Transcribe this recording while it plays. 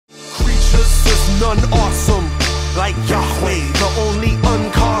none awesome like Yahweh, the only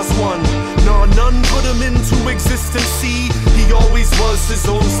uncaused one. Nah, none put him into existence, see. He always was his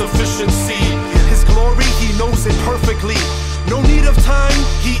own sufficiency. His glory, he knows it perfectly. No need of time,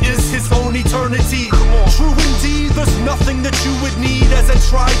 he is his own eternity. True indeed, there's nothing that you would need as a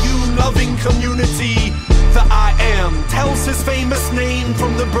triune loving community. The I Am tells his famous name,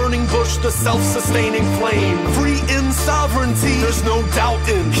 from the burning bush, the self-sustaining flame. Free in sovereignty, there's no doubt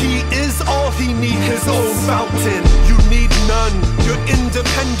in. He is all he needs, his own fountain. You need none, you're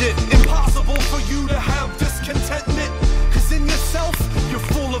independent. Impossible for you to have discontentment, 'cause in yourself, you're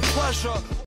full of pleasure.